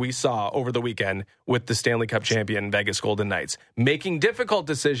right. Like we saw over the weekend with the Stanley Cup champion Vegas Golden Knights. Making difficult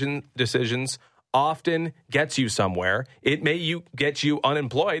decisions often gets you somewhere. It may get you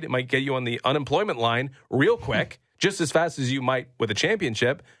unemployed. It might get you on the unemployment line real quick, just as fast as you might with a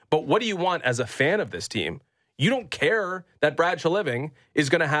championship. But what do you want as a fan of this team? You don't care that Brad Treliving is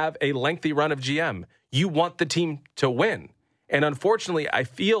going to have a lengthy run of GM. You want the team to win. And unfortunately, I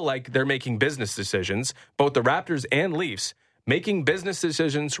feel like they're making business decisions, both the Raptors and Leafs, making business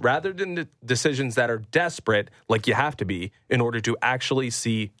decisions rather than decisions that are desperate, like you have to be, in order to actually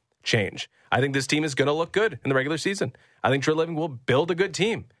see change. I think this team is going to look good in the regular season. I think Treliving will build a good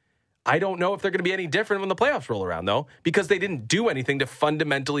team. I don't know if they're going to be any different when the playoffs roll around, though, because they didn't do anything to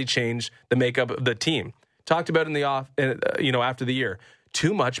fundamentally change the makeup of the team. Talked about in the after the year.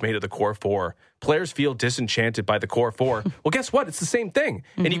 Too much made of the core four. Players feel disenchanted by the core four. Well, guess what? It's the same thing.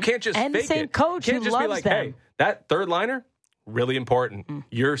 And you can't just and fake the same it. coach You can't who just be loves like, them. hey, that third liner, really important.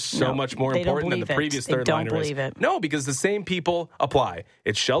 You're so much more they don't important than the believe it. previous They third don't liner is. believe it. No, because the same people apply.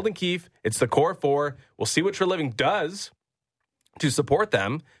 It's Sheldon Keefe. It's the core four. We'll see what Treliving does to support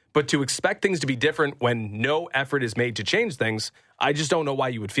them. But to expect things to be different when no effort is made to change things, I just don't know why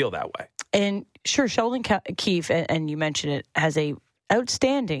you would feel that way. And sure, Sheldon Keefe, and you mentioned it, has a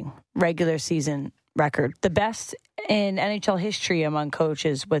outstanding regular season record, the best in NHL history among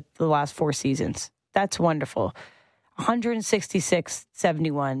coaches with the last 4 seasons. That's wonderful. 166,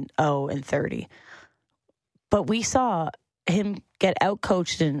 71, 0, and 30. But we saw him get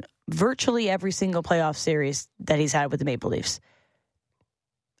outcoached in virtually every single playoff series that he's had with the Maple Leafs.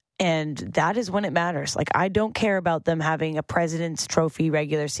 And that is when it matters. Like, I don't care about them having a President's Trophy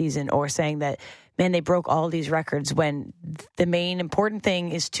regular season or saying that, man, they broke all these records, when the main important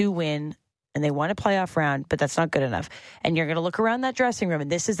thing is to win, and they won a playoff round, but that's not good enough. And you're going to look around that dressing room,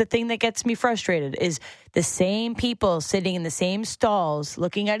 and this is the thing that gets me frustrated, is the same people sitting in the same stalls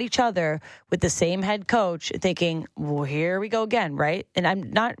looking at each other with the same head coach thinking, well, here we go again, right? And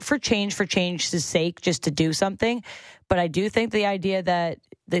I'm not for change's sake, just to do something, but I do think the idea that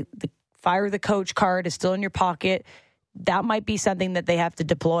the fire the coach card is still in your pocket, that might be something that they have to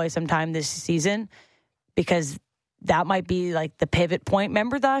deploy sometime this season, because that might be like the pivot point.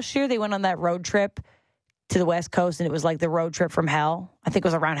 Remember last year they went on that road trip to the West Coast, and it was like the road trip from hell. I think it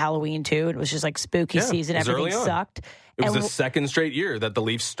was around Halloween too. It was just like spooky season. Everything sucked. It was the second straight year that the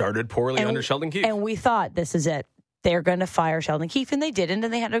Leafs started poorly under Sheldon Keefe. And we thought, this is it. They're going to fire Sheldon Keefe, and they didn't,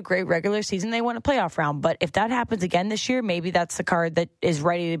 and they had a great regular season. They won a playoff round. But if that happens again this year, maybe that's the card that is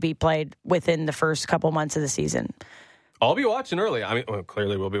ready to be played within the first couple months of the season. I'll be watching early. I mean, well,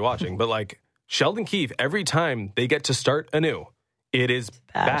 clearly we'll be watching. But like Sheldon Keefe, every time they get to start anew, it is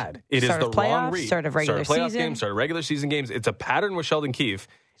bad. It Start is of the playoffs, wrong read. start of regular playoff season. games, start of regular season games. It's a pattern with Sheldon Keefe.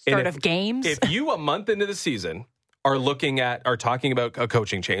 Start of games. If you, a month into the season, are talking about a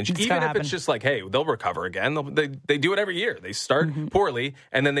coaching change, even if it's just like, hey, they'll recover again. They do it every year. They start poorly,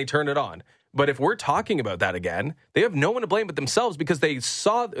 and then they turn it on. But if we're talking about that again, they have no one to blame but themselves, because they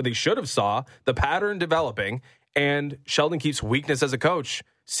should have saw the pattern developing, and Sheldon Keefe's weakness as a coach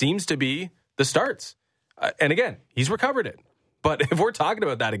seems to be the starts. And again, he's recovered it. But if we're talking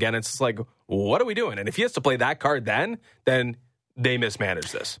about that again, it's like, what are we doing? And if he has to play that card then they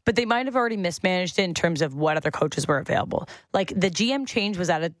mismanaged this. But they might have already mismanaged it in terms of what other coaches were available. Like, the GM change was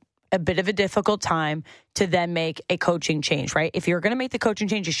at a bit of a difficult time to then make a coaching change, right? If you're going to make the coaching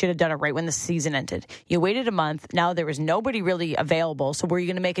change, you should have done it right when the season ended. You waited a month. Now there was nobody really available. So were you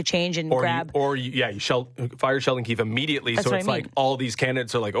going to make a change and grab? You fire Sheldon Keefe immediately. That's so what it's I mean. like all these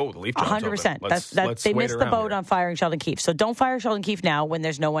candidates are like, oh, the Leaf job's 100%. open. They missed the boat here. on firing Sheldon Keefe. So don't fire Sheldon Keefe now when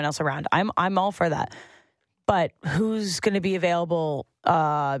there's no one else around. I'm all for that. But who's going to be available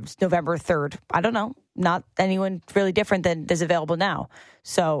November 3rd? I don't know. Not anyone really different than is available now.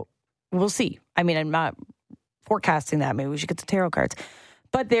 So we'll see. I mean, I'm not forecasting that. Maybe we should get the tarot cards.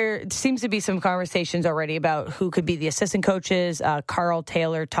 But there seems to be some conversations already about who could be the assistant coaches. Carl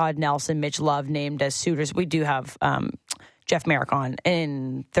Taylor, Todd Nelson, Mitch Love named as suitors. We do have Jeff Merrick on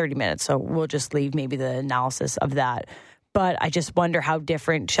in 30 minutes, so we'll just leave maybe the analysis of that. But I just wonder how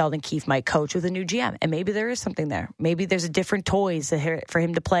different Sheldon Keefe might coach with a new GM. And maybe there is something there. Maybe there's a different toys for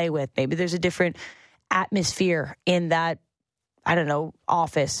him to play with. Maybe there's a different atmosphere in that, I don't know,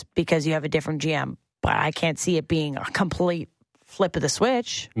 office because you have a different GM. But I can't see it being a complete flip of the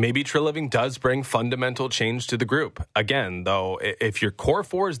switch. Maybe Treliving does bring fundamental change to the group. Again, though, if your core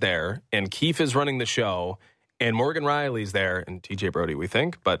four is there and Keefe is running the show and Morgan Riley's there and TJ Brody, we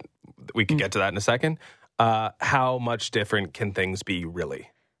think, but we can get to that in a second. How much different can things be,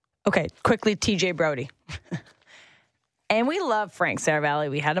 really? Okay, quickly, TJ Brody. And we love Frank Saravalli.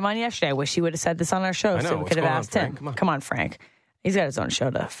 We had him on yesterday. I wish he would have said this on our show so we could have asked him. Come on, Frank. He's got his own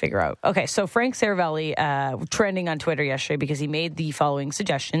show to figure out. Okay, so Frank Saravalli trending on Twitter yesterday because he made the following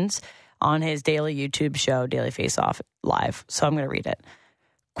suggestions on his daily YouTube show, Daily Face Off Live. So I'm going to read it.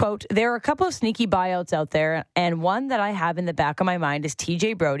 Quote, there are a couple of sneaky buyouts out there, and one that I have in the back of my mind is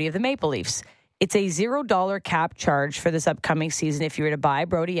TJ Brody of the Maple Leafs. It's a $0 cap charge for this upcoming season if you were to buy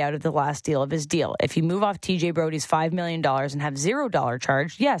Brody out of the last deal of his deal. If you move off TJ Brody's $5 million and have $0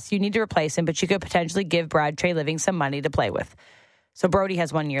 charge, yes, you need to replace him, but you could potentially give Brad Treliving some money to play with. So Brody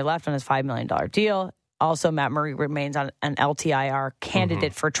has 1 year left on his $5 million deal. Also, Matt Murray remains on an LTIR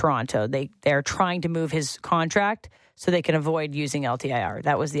candidate for Toronto. They're trying to move his contract so they can avoid using LTIR.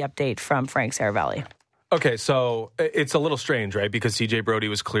 That was the update from Frank Saravalli. Okay, so it's a little strange, right? Because TJ Brody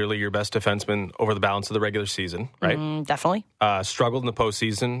was clearly your best defenseman over the balance of the regular season, right? Definitely. Struggled in the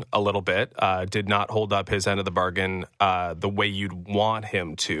postseason a little bit. Did not hold up his end of the bargain the way you'd want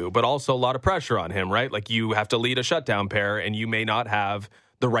him to, but also a lot of pressure on him, right? Like you have to lead a shutdown pair, and you may not have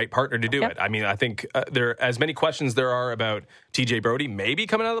the right partner to do it. I mean, I think there as many questions there are about TJ Brody maybe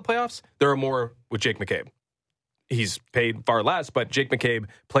coming out of the playoffs, there are more with Jake McCabe. He's paid far less, but Jake McCabe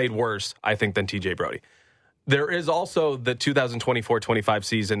played worse, I think, than TJ Brody. There is also the 2024-25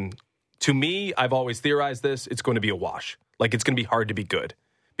 season. To me, I've always theorized this. It's going to be a wash. Like, it's going to be hard to be good.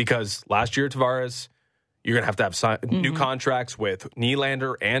 Because last year, Tavares, you're going to have new contracts with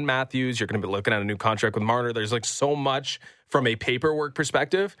Nylander and Matthews. You're going to be looking at a new contract with Marner. There's, like, so much from a paperwork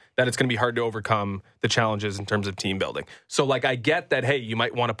perspective that it's going to be hard to overcome the challenges in terms of team building. So, like, I get that, hey, you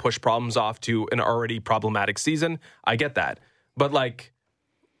might want to push problems off to an already problematic season. I get that. But, like,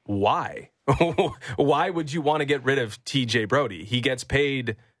 why? Why would you want to get rid of TJ Brody? He gets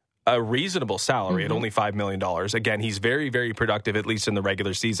paid a reasonable salary at only $5 million. Again, he's very, very productive, at least in the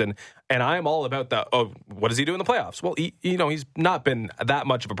regular season. And I'm all about that. Oh, what does he do in the playoffs? Well, he's not been that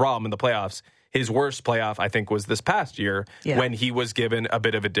much of a problem in the playoffs. His worst playoff, I think, was this past year when he was given a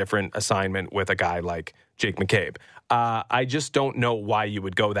bit of a different assignment with a guy like Jake McCabe. I just don't know why you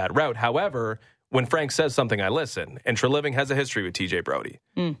would go that route. However, when Frank says something, I listen. And Treliving has a history with TJ Brody.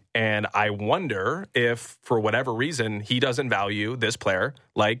 And I wonder if, for whatever reason, he doesn't value this player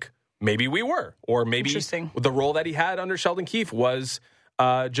like maybe we were. Or maybe the role that he had under Sheldon Keefe was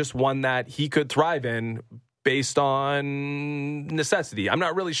just one that he could thrive in based on necessity. I'm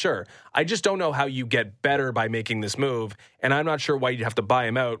not really sure. I just don't know how you get better by making this move. And I'm not sure why you'd have to buy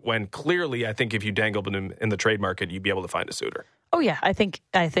him out when clearly I think if you dangled him in the trade market, you'd be able to find a suitor. Oh, yeah. I think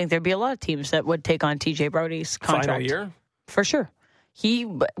there'd be a lot of teams that would take on TJ Brody's contract. Final year? For sure. He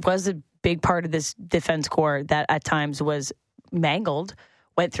was a big part of this defense core that at times was mangled,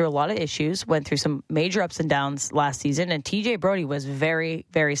 went through a lot of issues, went through some major ups and downs last season, and TJ Brody was very,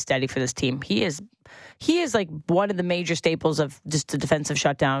 very steady for this team. He is like one of the major staples of just the defensive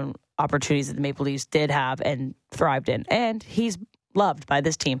shutdown opportunities that the Maple Leafs did have and thrived in. And he's loved by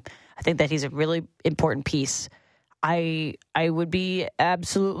this team. I think that he's a really important piece. I would be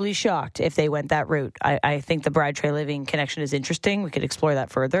absolutely shocked if they went that route. I think the Brad Treliving connection is interesting. We could explore that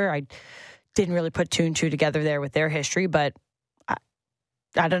further. I didn't really put two and two together there with their history, but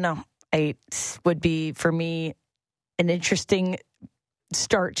I don't know. It would be, for me, an interesting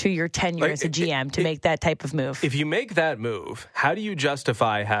start to your tenure as a GM to make that type of move. If you make that move, how do you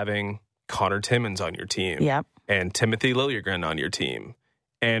justify having Connor Timmins on your team and Timothy Liljegren on your team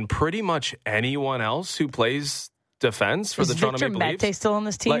and pretty much anyone else who plays defense for the Toronto Maple Leafs? Is Victor Mete still on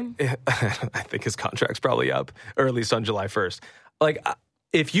this team? I think his contract's probably up, or at least on July 1st.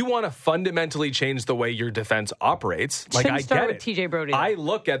 If you want to fundamentally change the way your defense operates, I get it. TJ Brody. I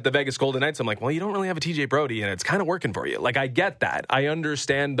look at the Vegas Golden Knights, I'm like, well, you don't really have a TJ Brody, and it's kind of working for you. I get that. I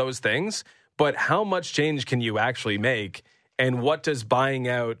understand those things, but how much change can you actually make, and what does buying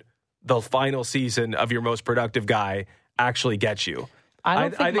out the final season of your most productive guy actually get you? I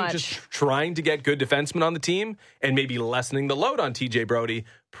think much. Just trying to get good defensemen on the team and maybe lessening the load on TJ Brody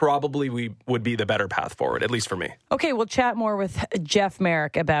probably would be the better path forward, at least for me. Okay, we'll chat more with Jeff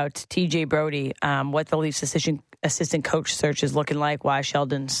Merrick about TJ Brody, what the Leafs assistant coach search is looking like, why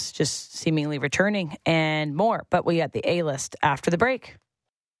Sheldon's just seemingly returning, and more. But we got the A-list after the break.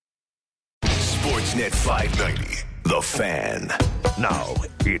 Sportsnet 590, The Fan. Now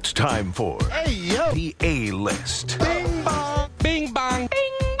it's time for the A-list. Bing bong. Bing bong.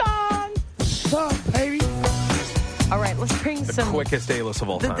 Bing bong. What's up, baby? All right, let's bring The some... quickest A-list of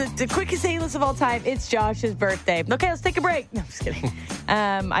all time. The quickest A-list of all time. It's Josh's birthday. Okay, let's take a break. No, I'm just kidding.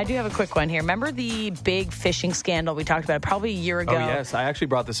 I do have a quick one here. Remember the big fishing scandal we talked about probably a year ago? Oh, yes. I actually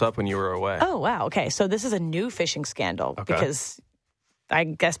brought this up when you were away. Oh, wow. Okay, so this is a new fishing scandal because I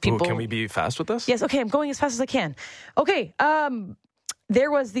guess people... Ooh, can we be fast with this? Yes, okay, I'm going as fast as I can. Okay,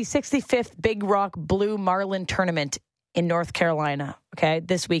 there was the 65th Big Rock Blue Marlin Tournament in North Carolina, okay,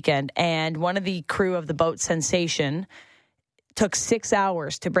 this weekend. And one of the crew of the boat Sensation took 6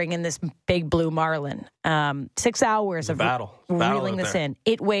 hours to bring in this big blue marlin. 6 hours of reeling this in.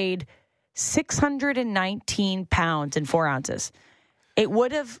 It weighed 619 pounds and 4 ounces. It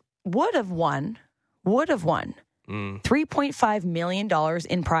would have would have won $3.5 million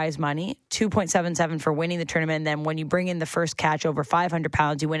in prize money, $2.77 for winning the tournament. And then when you bring in the first catch over 500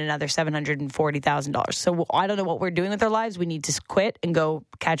 pounds, you win another $740,000. So I don't know what we're doing with our lives. We need to quit and go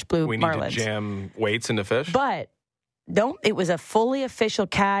catch blue marlins. We need to jam weights into fish. But it was a fully official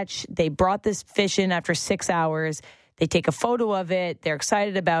catch. They brought this fish in after 6 hours. They take a photo of it. They're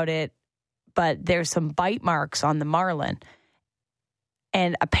excited about it. But there's some bite marks on the marlin.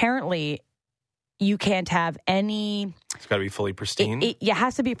 And apparently you can't have any... It's got to be fully pristine? It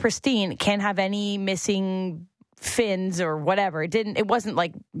has to be pristine. It can't have any missing fins or whatever. It wasn't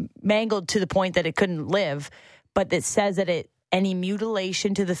like mangled to the point that it couldn't live. But it says that any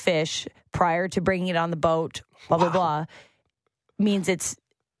mutilation to the fish prior to bringing it on the boat, blah, blah, blah, means it's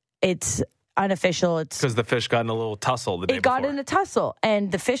unofficial. It's because the fish got in a little tussle the day before. It got in a tussle,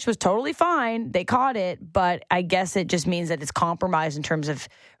 and the fish was totally fine. They caught it, but I guess it just means that it's compromised in terms of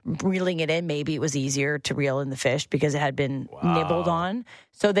reeling it in. Maybe it was easier to reel in the fish because it had been nibbled on.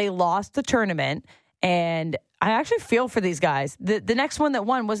 So they lost the tournament, and I actually feel for these guys. The next one that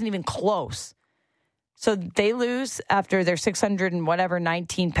won wasn't even close. So they lose after their 600 and whatever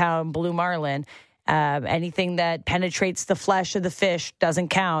 19-pound blue marlin. Anything that penetrates the flesh of the fish doesn't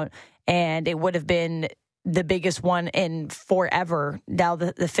count. And it would have been the biggest one in forever. Now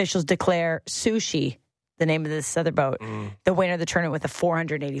the officials declare Sushi, the name of this other boat, the winner of the tournament with a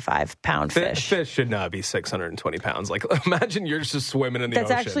 485-pound fish. Fish should not be 620 pounds. Like, imagine you're just swimming in the ocean.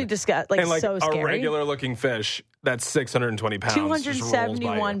 That's actually disgusting. And like so scary. a regular-looking fish that's 620 pounds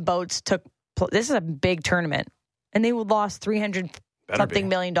 271 boats took... This is a big tournament. And they lost $300-something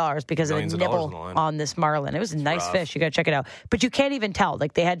million because Millions of a of dollars nibble on the line. on this marlin. It was a nice fish. You got to check it out. But you can't even tell.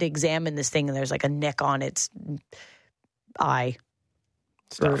 Like, they had to examine this thing, and there's like a nick on its eye.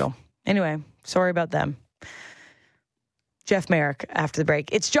 Brutal. Anyway, sorry about them. Jeff Merrick after the break.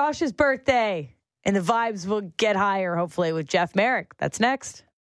 It's Josh's birthday, and the vibes will get higher, hopefully, with Jeff Merrick. That's next.